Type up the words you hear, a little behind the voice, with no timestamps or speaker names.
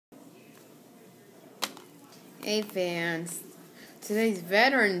Hey fans, today's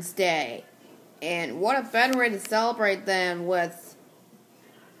Veterans Day, and what a better way to celebrate than with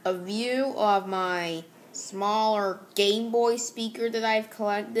a view of my smaller Game Boy speaker that I've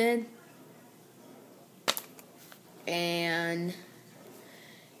collected, and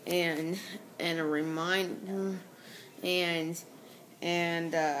a reminder, and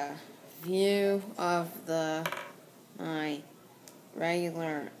a view of my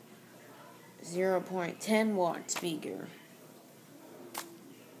regular 0.10 watt speaker.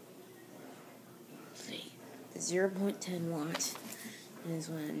 Let's see, the 0.10 watt is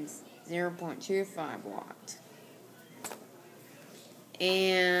when 0.25 watt.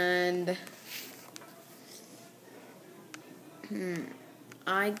 And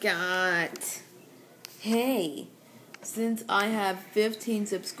hey, since I have 15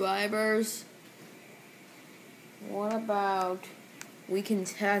 subscribers, what about we can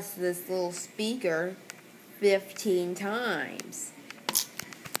test this little speaker 15 times?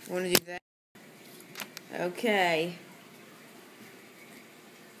 Want to do that? Okay.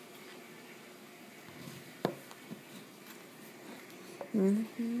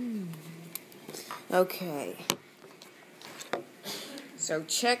 Okay. So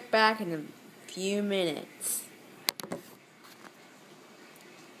check back in a few minutes.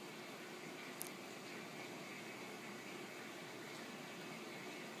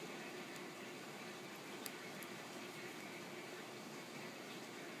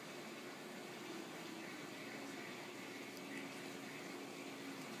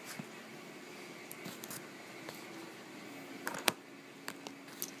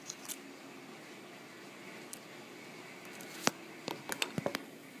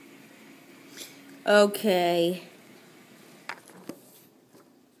 Okay.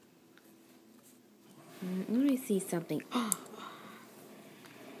 Let me see something.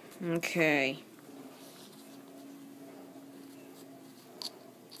 Okay.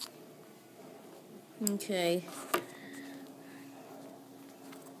 Okay.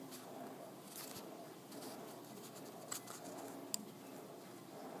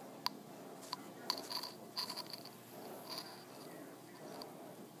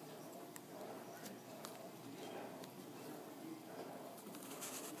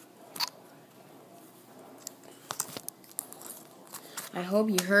 I hope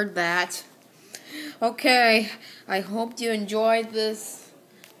you heard that. Okay, I hope you enjoyed this.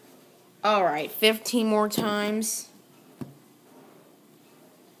 Alright, 15 more times.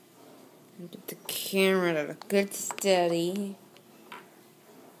 Get the camera to a good steady.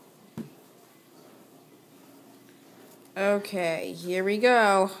 Okay, here we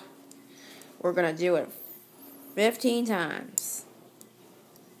go. We're gonna do it 15 times.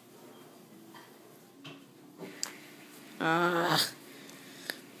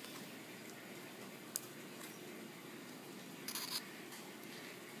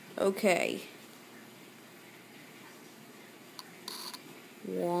 Okay.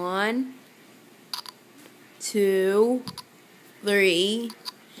 1, 2, 3,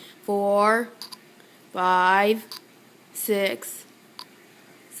 4, 5, 6,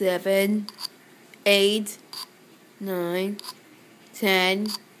 7, 8, 9, 10,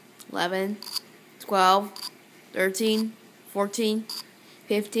 11, 12, 13, 14,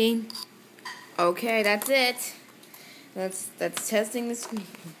 15. Okay, that's it. That's testing this.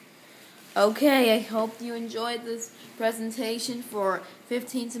 Okay, I hope you enjoyed this presentation for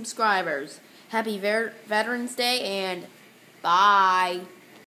 15 subscribers. Happy Veterans Day and bye.